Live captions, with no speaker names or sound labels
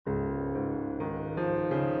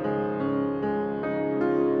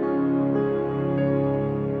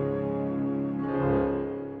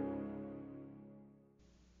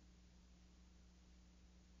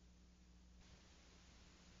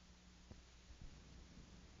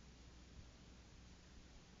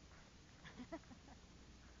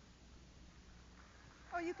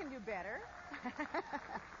you can do better.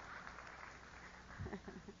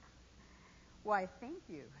 Why, thank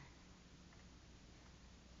you.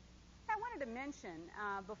 I wanted to mention,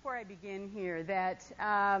 before I begin here, that,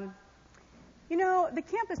 the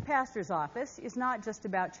campus pastor's office is not just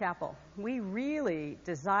about chapel. We really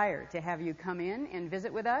desire to have you come in and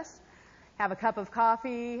visit with us, have a cup of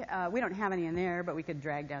coffee. We don't have any in there, but we could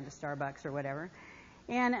drag down to Starbucks or whatever.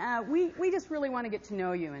 And we just really want to get to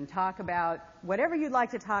know you and talk about whatever you'd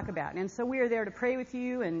like to talk about. And so we are there to pray with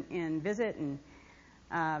you and visit and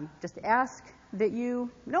just ask that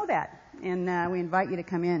you know that. And we invite you to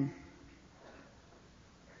come in.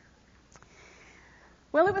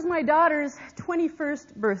 Well, it was my daughter's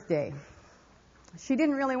 21st birthday. She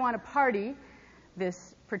didn't really want to party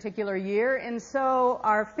this particular year, and so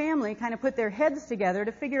our family kind of put their heads together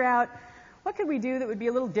to figure out what could we do that would be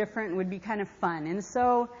a little different and would be kind of fun. And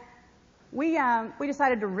so we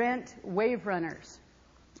decided to rent wave runners,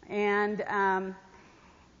 and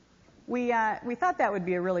we thought that would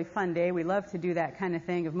be a really fun day. We love to do that kind of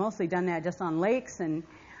thing. I've mostly done that just on lakes, and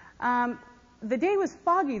the day was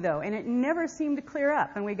foggy, though, and it never seemed to clear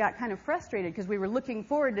up, and we got kind of frustrated because we were looking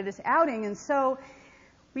forward to this outing, and so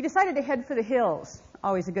we decided to head for the hills.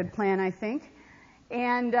 Always a good plan, I think.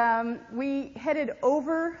 And we headed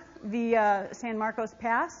over the San Marcos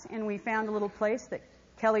Pass, and we found a little place that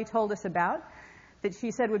Kelly told us about that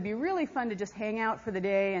she said would be really fun to just hang out for the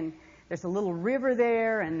day, and there's a little river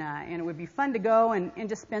there, and it would be fun to go and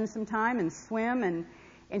just spend some time and swim, and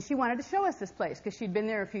she wanted to show us this place because she'd been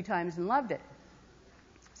there a few times and loved it.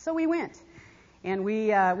 So we went, and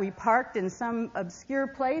we parked in some obscure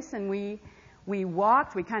place, and we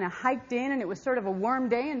walked, we kind of hiked in, and it was sort of a warm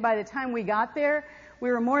day, and by the time we got there, we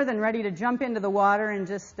were more than ready to jump into the water and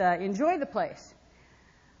just enjoy the place.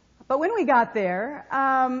 But when we got there,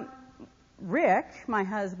 Rick, my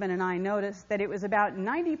husband, and I noticed that it was about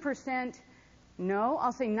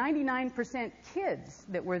 99% kids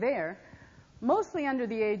that were there, mostly under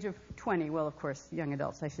the age of 20, well, of course, young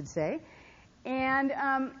adults, I should say. And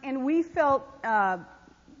we felt,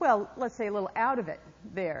 let's say a little out of it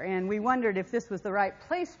there, and we wondered if this was the right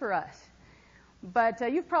place for us. But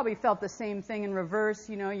you've probably felt the same thing in reverse.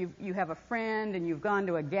 You have a friend, and you've gone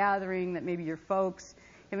to a gathering that maybe your folks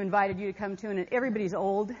have invited you to come to, and everybody's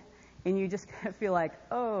old, and you just kind of feel like,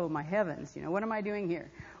 oh, my heavens, what am I doing here?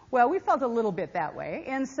 Well, we felt a little bit that way,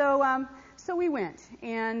 and so we went.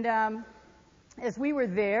 And as we were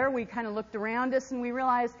there, we kind of looked around us, and we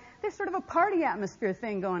realized there's sort of a party atmosphere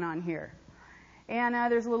thing going on here. And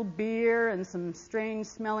there's a little beer and some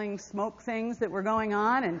strange-smelling smoke things that were going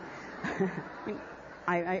on, and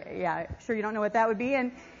sure you don't know what that would be.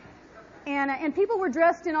 And people were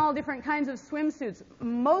dressed in all different kinds of swimsuits.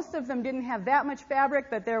 Most of them didn't have that much fabric,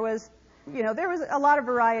 but there was a lot of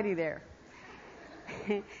variety there.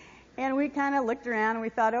 And we kind of looked around, and we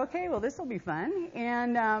thought, okay, well, this will be fun.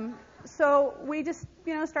 And so we just,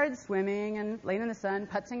 started swimming and laying in the sun,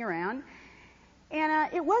 putzing around.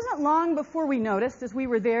 And it wasn't long before we noticed, as we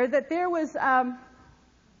were there, that there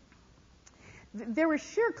were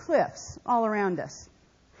sheer cliffs all around us.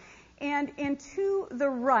 And to the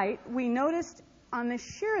right, we noticed on the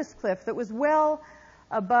sheerest cliff that was well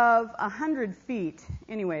above 100 feet,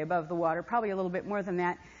 anyway, above the water, probably a little bit more than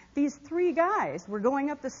that, these three guys were going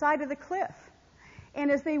up the side of the cliff.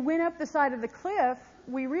 And as they went up the side of the cliff,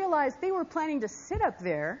 we realized they were planning to sit up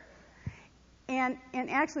there and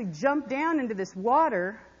actually jump down into this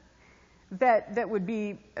water that would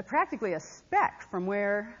be practically a speck from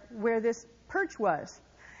where this perch was.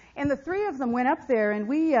 And the three of them went up there, and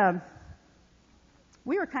we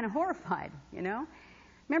were kind of horrified,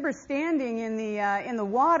 Remember standing in the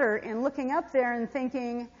water and looking up there and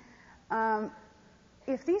thinking,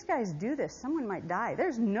 if these guys do this, someone might die.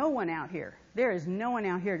 There's no one out here. There is no one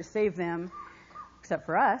out here to save them except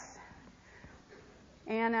for us.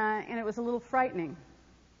 And it was a little frightening.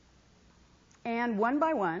 And one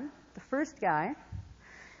by one, the first guy,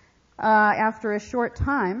 after a short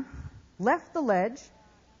time, left the ledge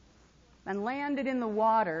and landed in the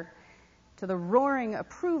water to the roaring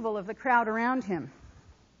approval of the crowd around him.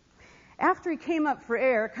 After he came up for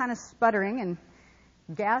air, kind of sputtering and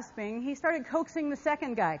gasping, he started coaxing the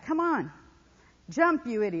second guy. Come on, jump,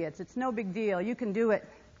 you idiots. It's no big deal. You can do it.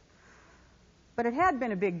 But it had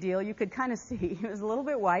been a big deal. You could kind of see he was a little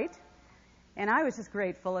bit white. And I was just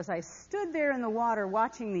grateful as I stood there in the water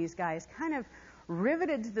watching these guys, kind of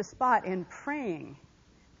riveted to the spot and praying,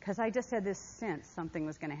 because I just had this sense something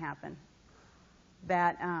was going to happen,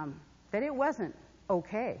 that it wasn't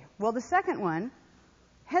okay. Well, the second one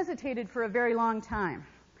hesitated for a very long time.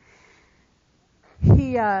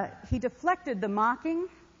 He deflected the mocking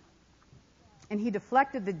and he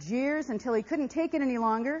deflected the jeers until he couldn't take it any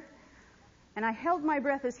longer. And I held my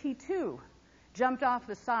breath as he, too, jumped off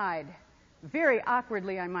the side, very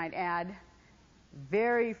awkwardly, I might add.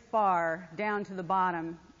 Very far down to the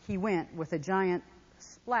bottom he went with a giant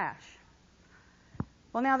splash.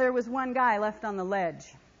 Well, now there was one guy left on the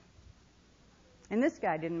ledge, and this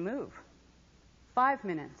guy didn't move. 5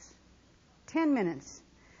 minutes, 10 minutes.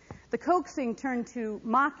 The coaxing turned to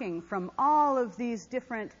mocking from all of these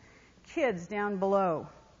different kids down below.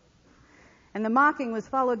 And the mocking was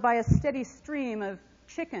followed by a steady stream of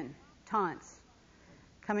chicken taunts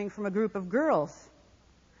coming from a group of girls.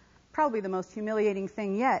 Probably the most humiliating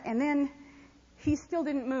thing yet. And then he still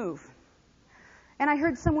didn't move. And I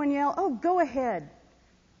heard someone yell, "Oh, go ahead.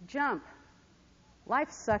 Jump.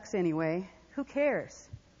 Life sucks anyway. Who cares?"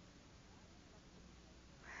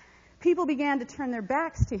 People began to turn their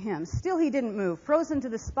backs to him. Still he didn't move, frozen to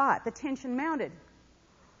the spot. The tension mounted.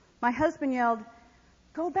 My husband yelled,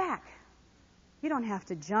 "Go back. You don't have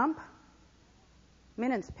to jump."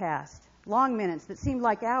 Minutes passed, long minutes that seemed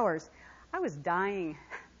like hours. I was dying,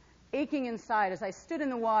 aching inside as I stood in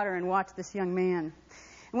the water and watched this young man.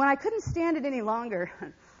 And when I couldn't stand it any longer,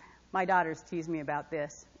 my daughters teased me about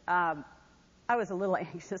this. I was a little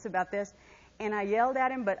anxious about this, and I yelled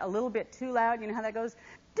at him, but a little bit too loud. You know how that goes?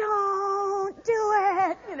 "Don't do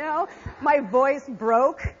it!" You know, my voice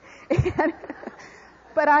broke.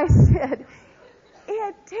 But I said,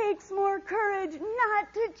 "It takes more courage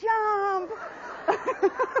not to jump."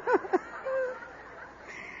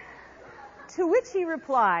 To which he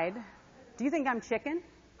replied, "Do you think I'm chicken?"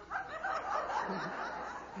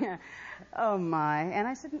 Yeah. Oh, my. And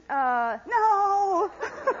I said, "No."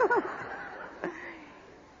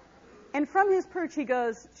 And from his perch he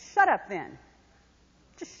goes, "Shut up then.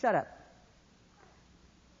 Just shut up."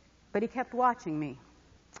 But he kept watching me.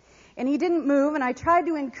 And he didn't move, and I tried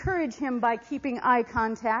to encourage him by keeping eye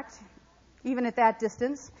contact, even at that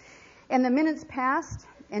distance. And the minutes passed,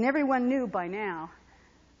 and everyone knew by now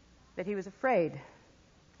that he was afraid.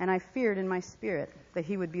 And I feared in my spirit that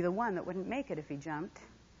he would be the one that wouldn't make it if he jumped.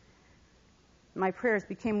 My prayers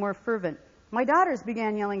became more fervent. My daughters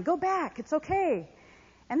began yelling, "Go back, it's okay."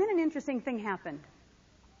 And then an interesting thing happened.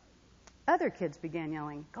 Other kids began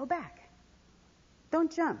yelling, "Go back. Don't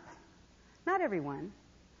jump." Not everyone,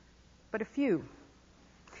 but a few.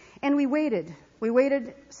 And we waited. We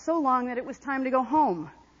waited so long that it was time to go home.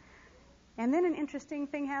 And then an interesting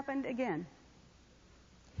thing happened again.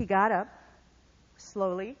 He got up,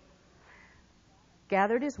 slowly,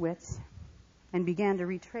 gathered his wits, and began to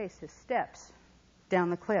retrace his steps down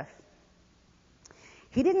the cliff.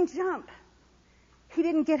 He didn't jump. He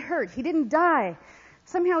didn't get hurt. He didn't die.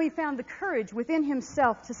 Somehow he found the courage within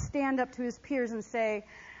himself to stand up to his peers and say,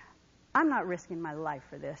 "I'm not risking my life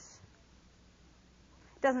for this."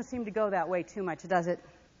 Doesn't seem to go that way too much, does it?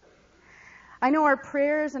 I know our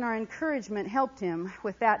prayers and our encouragement helped him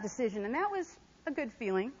with that decision, and that was a good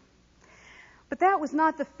feeling. But that was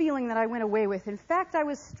not the feeling that I went away with. In fact, I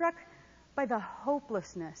was struck by the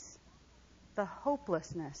hopelessness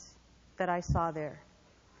that I saw there.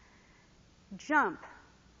 Jump.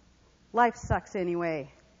 Life sucks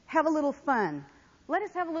anyway. Have a little fun. Let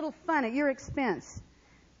us have a little fun at your expense.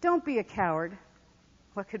 Don't be a coward.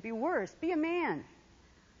 What could be worse? Be a man.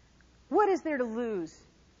 What is there to lose,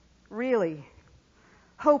 really?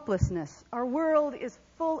 Hopelessness. Our world is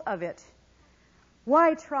full of it.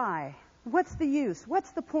 Why try? What's the use?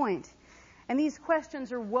 What's the point? And these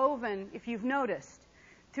questions are woven, if you've noticed,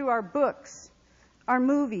 through our books, our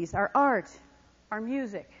movies, our art, our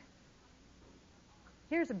music.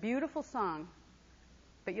 Here's a beautiful song,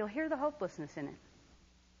 but you'll hear the hopelessness in it.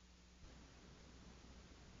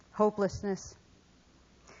 Hopelessness.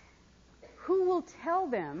 Who will tell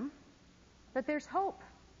them that there's hope?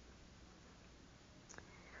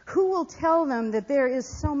 Who will tell them that there is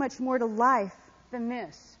so much more to life than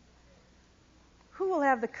this? Who will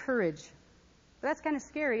have the courage? That's kind of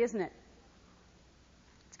scary, isn't it?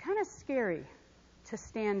 It's kind of scary to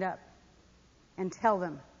stand up and tell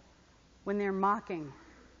them when they're mocking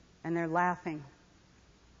and they're laughing.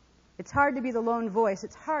 It's hard to be the lone voice.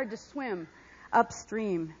 It's hard to swim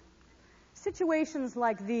upstream. Situations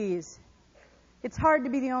like these, it's hard to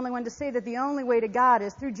be the only one to say that the only way to God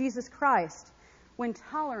is through Jesus Christ, when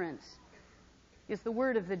tolerance is the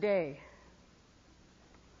word of the day.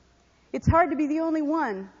 It's hard to be the only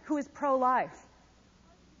one who is pro-life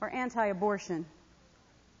or anti-abortion,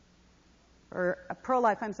 or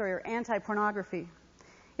or anti-pornography.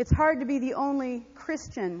 It's hard to be the only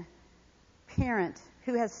Christian parent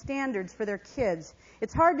who has standards for their kids.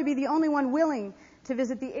 It's hard to be the only one willing to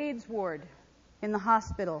visit the AIDS ward in the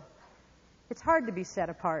hospital. It's hard to be set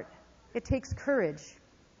apart. It takes courage.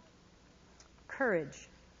 Courage.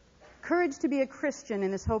 Courage to be a Christian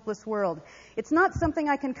in this hopeless world. It's not something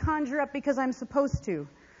I can conjure up because I'm supposed to.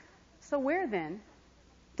 So where then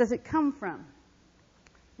does it come from?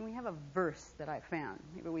 And we have a verse that I found.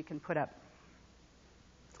 Maybe we can put up.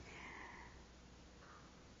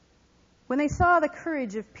 When they saw the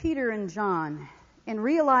courage of Peter and John and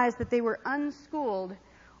realized that they were unschooled,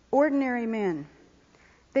 ordinary men,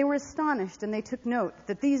 they were astonished, and they took note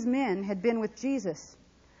that these men had been with Jesus.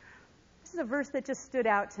 This is a verse that just stood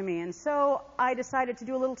out to me, and so I decided to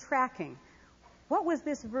do a little tracking. What was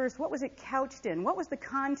this verse? What was it couched in? What was the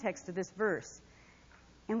context of this verse?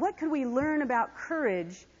 And what could we learn about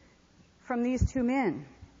courage from these two men?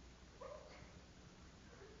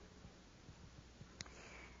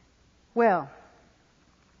 Well,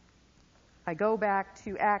 I go back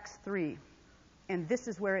to Acts 3, and this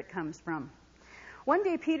is where it comes from. One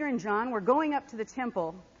day, Peter and John were going up to the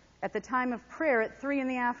temple at the time of prayer at 3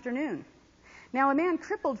 p.m. Now, a man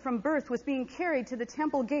crippled from birth was being carried to the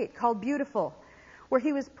temple gate called Beautiful, where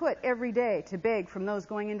he was put every day to beg from those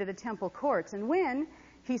going into the temple courts. And when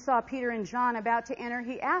he saw Peter and John about to enter,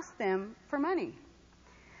 he asked them for money.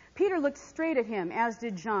 Peter looked straight at him, as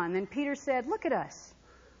did John. Then Peter said, "Look at us.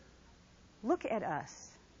 Look at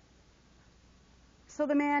us." So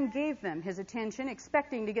the man gave them his attention,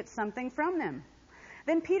 expecting to get something from them.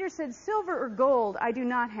 Then Peter said, "Silver or gold I do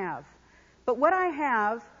not have, but what I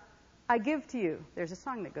have I give to you." There's a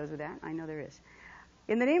song that goes with that. I know there is.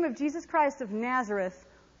 "In the name of Jesus Christ of Nazareth,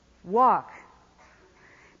 walk."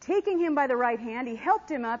 Taking him by the right hand, he helped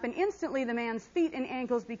him up, and instantly the man's feet and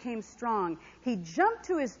ankles became strong. He jumped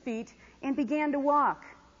to his feet and began to walk.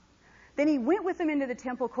 Then he went with them into the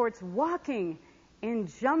temple courts, walking and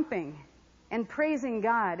jumping and praising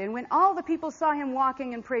God. And when all the people saw him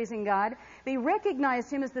walking and praising God, they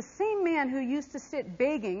recognized him as the same man who used to sit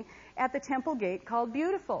begging at the temple gate called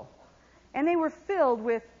Beautiful. And they were filled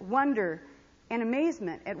with wonder and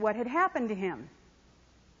amazement at what had happened to him.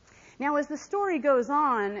 Now, as the story goes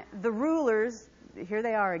on, the rulers, here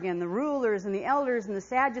they are again, the rulers and the elders and the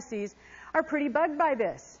Sadducees are pretty bugged by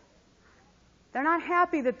this. They're not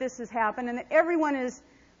happy that this has happened and that everyone is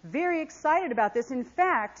very excited about this. In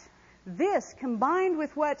fact, this, combined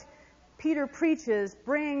with what Peter preaches,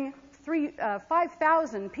 bring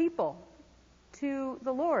 5,000 people to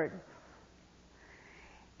the Lord.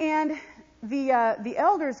 And the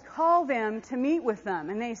elders call them to meet with them,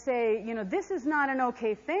 and they say, this is not an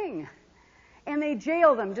okay thing. And they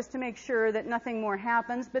jail them just to make sure that nothing more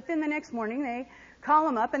happens. But then the next morning they call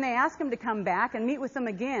them up and they ask them to come back and meet with them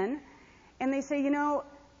again. And they say,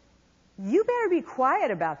 you better be quiet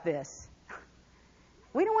about this.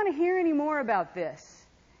 We don't want to hear any more about this.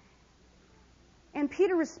 And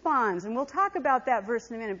Peter responds, and we'll talk about that verse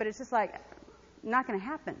in a minute, but it's just like, not going to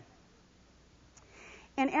happen.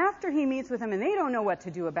 And after he meets with them, and they don't know what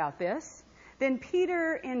to do about this, then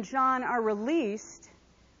Peter and John are released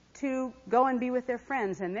to go and be with their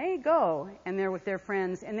friends. And they go, and they're with their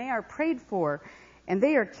friends, and they are prayed for, and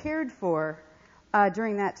they are cared for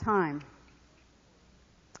during that time.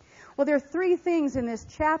 Well, there are three things in this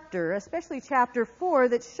chapter, especially chapter 4,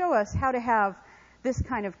 that show us how to have this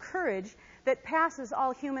kind of courage that passes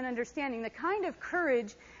all human understanding, the kind of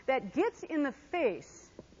courage that gets in the face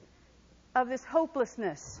of this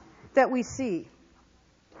hopelessness that we see.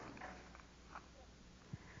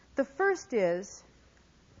 The first is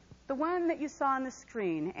the one that you saw on the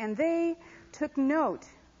screen, and they took note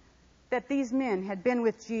that these men had been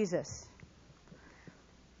with Jesus.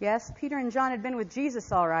 Yes, Peter and John had been with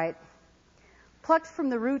Jesus, all right, plucked from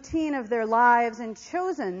the routine of their lives and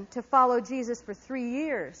chosen to follow Jesus for 3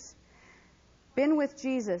 years. Been with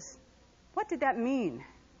Jesus. What did that mean?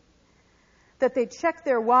 That they checked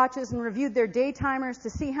their watches and reviewed their day timers to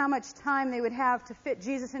see how much time they would have to fit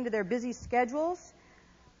Jesus into their busy schedules?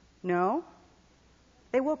 No.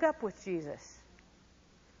 They woke up with Jesus.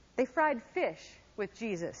 They fried fish with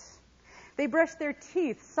Jesus. They brushed their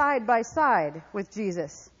teeth side by side with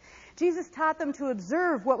Jesus. Jesus taught them to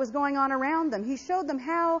observe what was going on around them. He showed them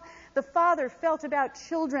how the Father felt about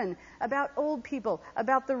children, about old people,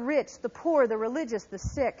 about the rich, the poor, the religious, the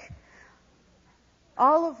sick.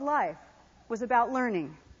 All of life was about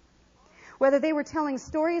learning. Whether they were telling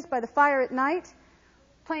stories by the fire at night,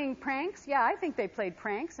 playing pranks, yeah, I think they played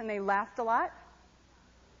pranks and they laughed a lot,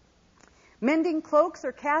 mending cloaks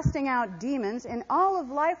or casting out demons, and all of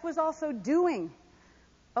life was also doing.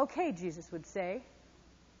 Okay, Jesus would say,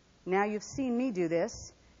 now you've seen me do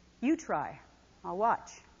this, you try, I'll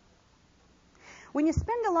watch. When you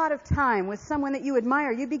spend a lot of time with someone that you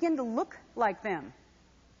admire, you begin to look like them.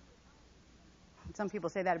 Some people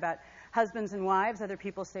say that about husbands and wives. Other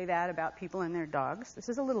people say that about people and their dogs. This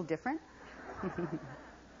is a little different.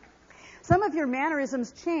 Some of your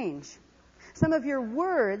mannerisms change. Some of your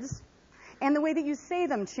words and the way that you say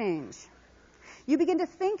them change. You begin to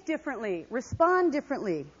think differently, respond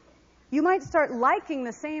differently. You might start liking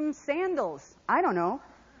the same sandals. I don't know.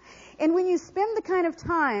 And when you spend the kind of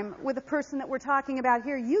time with the person that we're talking about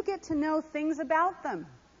here, you get to know things about them.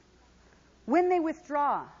 When they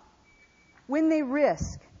withdraw, when they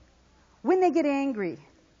risk, when they get angry,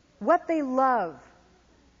 what they love,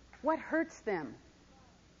 what hurts them.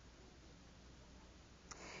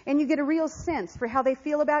 And you get a real sense for how they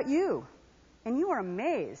feel about you. And you are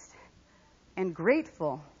amazed and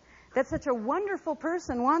grateful that such a wonderful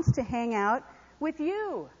person wants to hang out with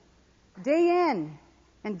you day in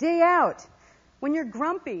and day out when you're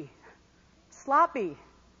grumpy, sloppy,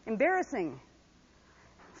 embarrassing.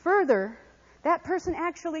 Further, that person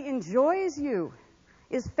actually enjoys you,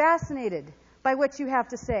 is fascinated by what you have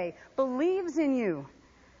to say, believes in you,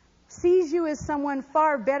 sees you as someone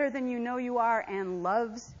far better than you know you are, and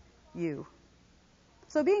loves you.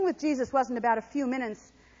 So being with Jesus wasn't about a few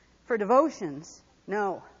minutes for devotions.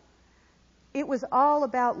 No. It was all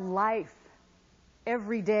about life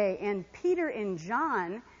every day. And Peter and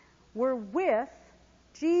John were with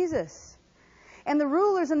Jesus. And the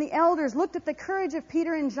rulers and the elders looked at the courage of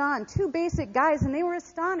Peter and John, two basic guys, and they were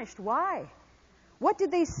astonished. Why? What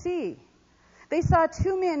did they see? They saw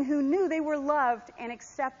two men who knew they were loved and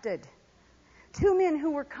accepted. Two men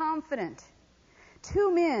who were confident.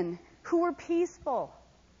 Two men who were peaceful.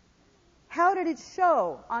 How did it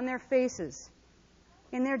show on their faces,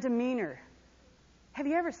 in their demeanor? Have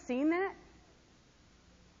you ever seen that?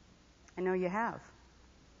 I know you have.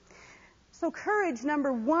 So courage,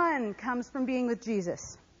 number one, comes from being with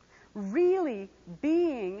Jesus. Really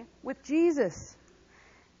being with Jesus.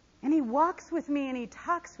 And he walks with me and he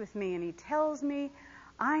talks with me and he tells me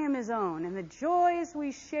I am his own. And the joys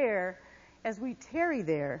we share as we tarry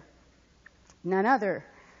there, none other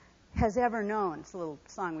has ever known. It's a little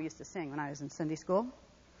song we used to sing when I was in Sunday school.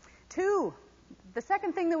 Two, the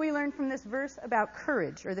second thing that we learn from this verse about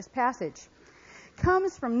courage, or this passage,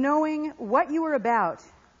 comes from knowing what you are about,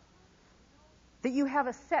 that you have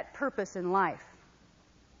a set purpose in life.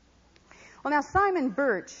 Well, now, Simon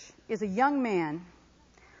Birch is a young man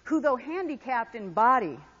who, though handicapped in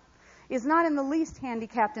body, is not in the least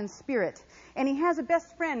handicapped in spirit. And he has a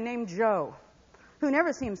best friend named Joe, who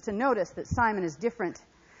never seems to notice that Simon is different.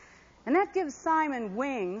 And that gives Simon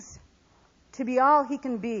wings to be all he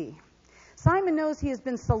can be. Simon knows he has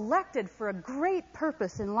been selected for a great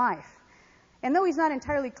purpose in life. And though he's not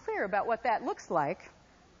entirely clear about what that looks like,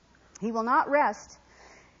 he will not rest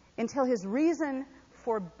until his reason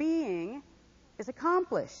for being is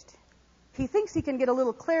accomplished. He thinks he can get a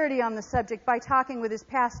little clarity on the subject by talking with his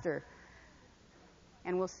pastor.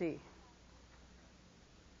 And we'll see.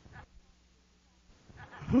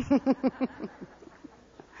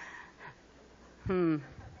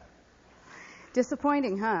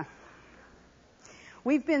 Disappointing, huh?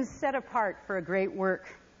 We've been set apart for a great work.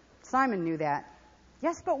 Simon knew that.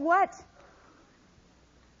 Yes, but what?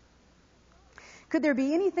 Could there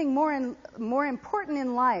be anything more important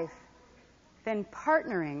in life than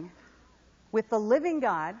partnering with the living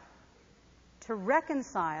God to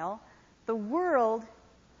reconcile the world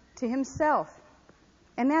to himself?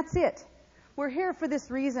 And that's it. We're here for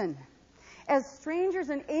this reason. As strangers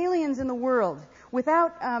and aliens in the world,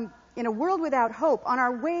 in a world without hope, on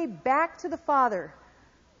our way back to the Father,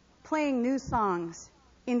 playing new songs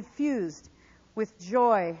infused with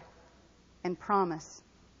joy and promise.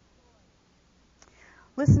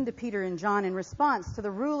 Listen to Peter and John in response to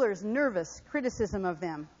the rulers' nervous criticism of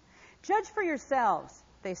them. Judge for yourselves,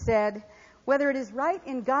 they said, whether it is right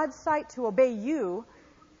in God's sight to obey you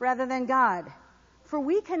rather than God. For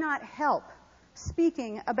we cannot help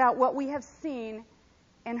speaking about what we have seen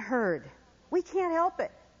and heard. We can't help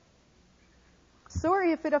it.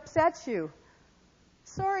 Sorry if it upsets you.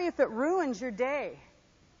 Sorry if it ruins your day.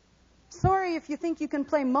 Sorry if you think you can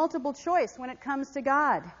play multiple choice when it comes to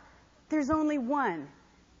God. There's only one,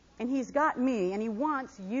 and he's got me, and he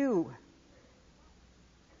wants you.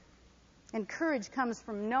 And courage comes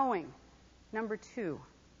from knowing, number two,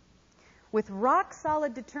 with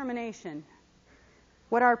rock-solid determination,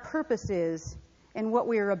 what our purpose is and what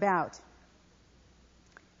we are about.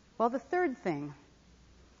 Well, the third thing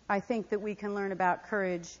I think that we can learn about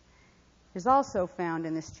courage is also found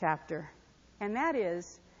in this chapter, and that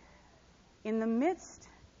is, in the midst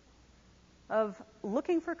of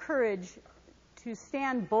looking for courage to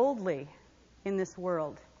stand boldly in this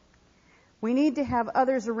world, we need to have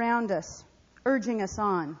others around us urging us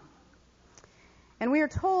on. And we are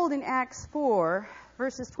told in Acts 4,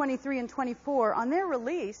 verses 23 and 24, on their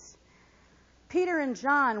release, Peter and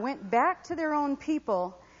John went back to their own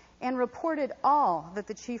people and reported all that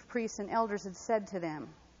the chief priests and elders had said to them.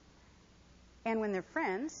 And when their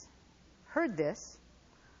friends heard this,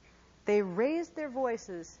 they raised their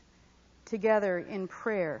voices together in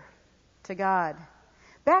prayer to God.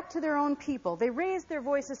 Back to their own people, they raised their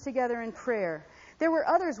voices together in prayer. There were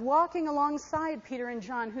others walking alongside Peter and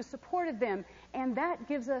John who supported them, and that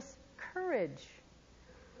gives us courage.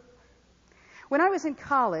 When I was in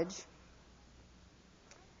college,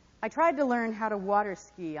 I tried to learn how to water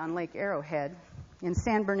ski on Lake Arrowhead in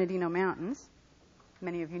San Bernardino Mountains.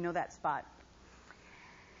 Many of you know that spot.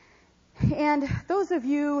 And those of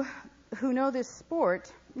you who know this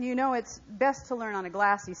sport, you know it's best to learn on a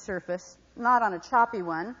glassy surface, not on a choppy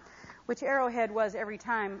one, which Arrowhead was every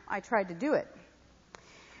time I tried to do it.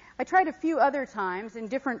 I tried a few other times in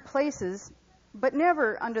different places, but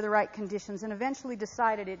never under the right conditions, and eventually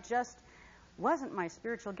decided it just wasn't my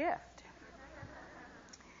spiritual gift.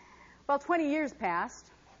 Well, 20 years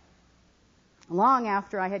passed, long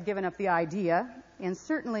after I had given up the idea, and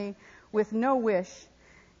certainly with no wish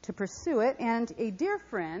to pursue it, and a dear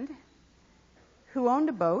friend who owned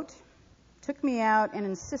a boat took me out and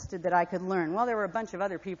insisted that I could learn. Well, there were a bunch of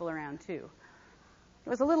other people around, too. It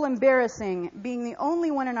was a little embarrassing being the only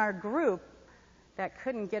one in our group that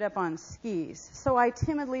couldn't get up on skis, so I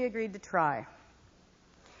timidly agreed to try.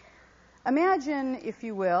 Imagine, if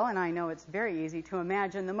you will, and I know it's very easy to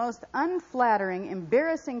imagine, the most unflattering,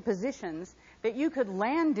 embarrassing positions that you could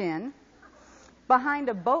land in behind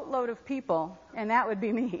a boatload of people, and that would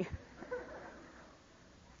be me.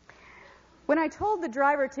 When I told the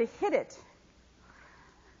driver to hit it,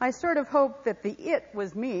 I sort of hoped that the it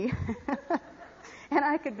was me, and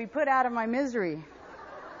I could be put out of my misery.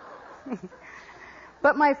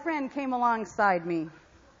 But my friend came alongside me.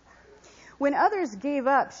 When others gave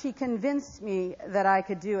up, she convinced me that I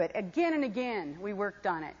could do it. Again and again, we worked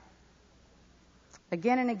on it.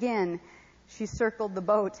 Again and again, she circled the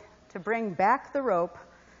boat to bring back the rope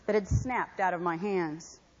that had snapped out of my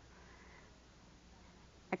hands.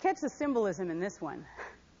 I catch the symbolism in this one.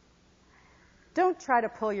 Don't try to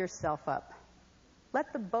pull yourself up.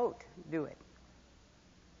 Let the boat do it.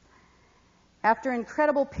 After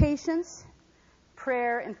incredible patience,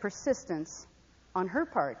 prayer, and persistence on her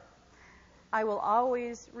part, I will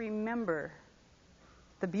always remember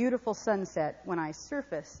the beautiful sunset when I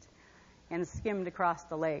surfaced and skimmed across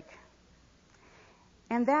the lake.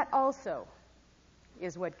 And that also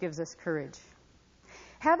is what gives us courage.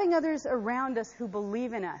 Having others around us who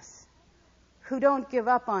believe in us, who don't give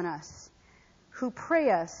up on us, who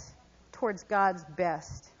pray us towards God's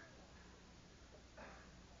best.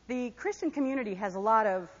 The Christian community has a lot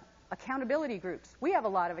of accountability groups. We have a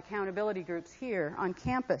lot of accountability groups here on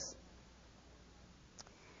campus.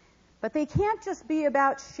 But they can't just be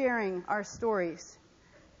about sharing our stories.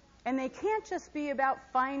 And they can't just be about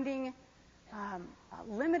finding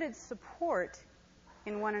limited support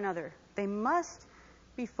in one another. They must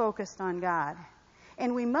be focused on God.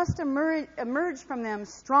 And we must emerge from them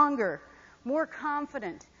stronger, more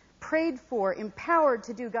confident, prayed for, empowered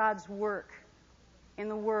to do God's work in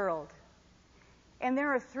the world. And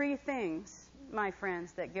there are three things, my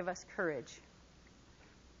friends, that give us courage.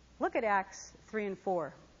 Look at Acts 3 and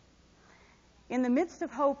 4. In the midst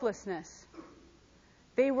of hopelessness,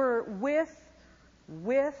 they were with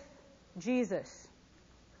Jesus.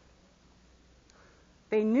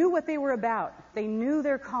 They knew what they were about. They knew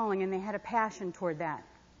their calling, and they had a passion toward that.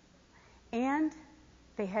 And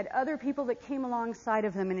they had other people that came alongside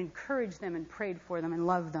of them and encouraged them and prayed for them and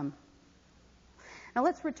loved them. Now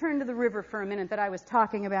let's return to the river for a minute that I was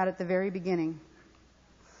talking about at the very beginning.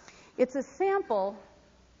 It's a sample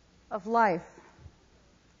of life,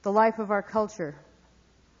 the life of our culture.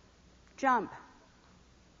 Jump.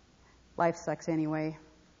 Life sucks anyway.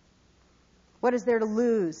 What is there to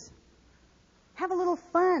lose? Have a little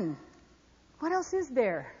fun. What else is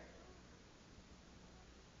there?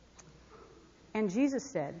 And Jesus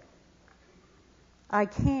said, I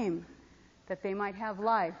came that they might have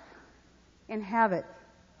life and have it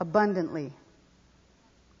abundantly.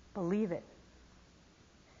 Believe it.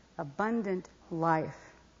 Abundant life.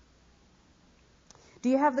 Do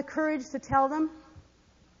you have the courage to tell them?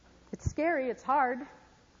 It's scary, it's hard.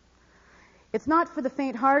 It's not for the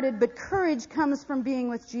faint-hearted, but courage comes from being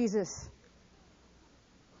with Jesus.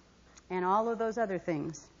 And all of those other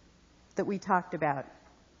things that we talked about.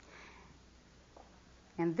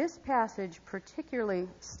 And this passage particularly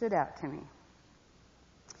stood out to me.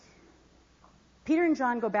 Peter and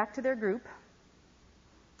John go back to their group,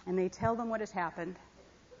 and they tell them what has happened.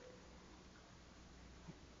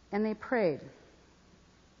 And they prayed.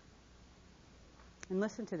 And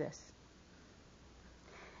listen to this.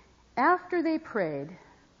 After they prayed,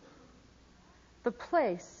 the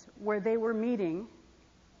place where they were meeting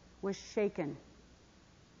was shaken.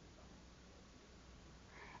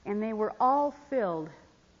 And they were all filled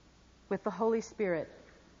with the Holy Spirit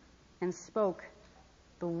and spoke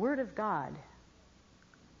the word of God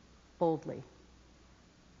boldly.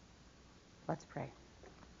 Let's pray.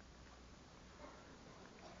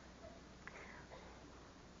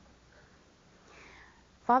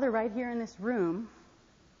 Father, right here in this room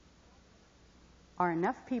are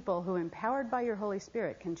enough people who, empowered by your Holy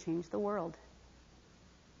Spirit, can change the world.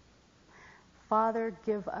 Father,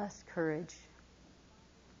 give us courage.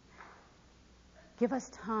 Give us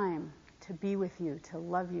time to be with you, to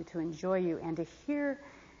love you, to enjoy you, and to hear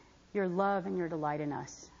your love and your delight in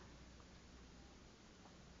us.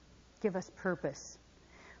 Give us purpose.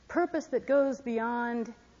 Purpose that goes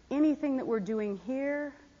beyond anything that we're doing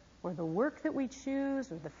here, or the work that we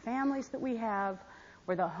choose, or the families that we have,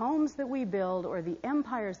 or the homes that we build, or the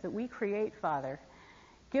empires that we create, Father.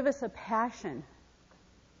 Give us a passion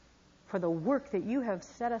for the work that you have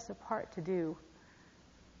set us apart to do.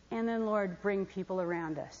 And then, Lord, bring people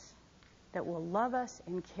around us that will love us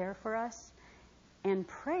and care for us and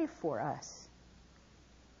pray for us.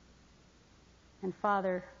 And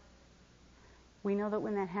Father, we know that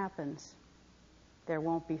when that happens, there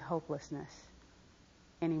won't be hopelessness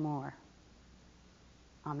anymore.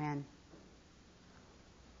 Amen.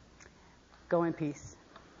 Go in peace.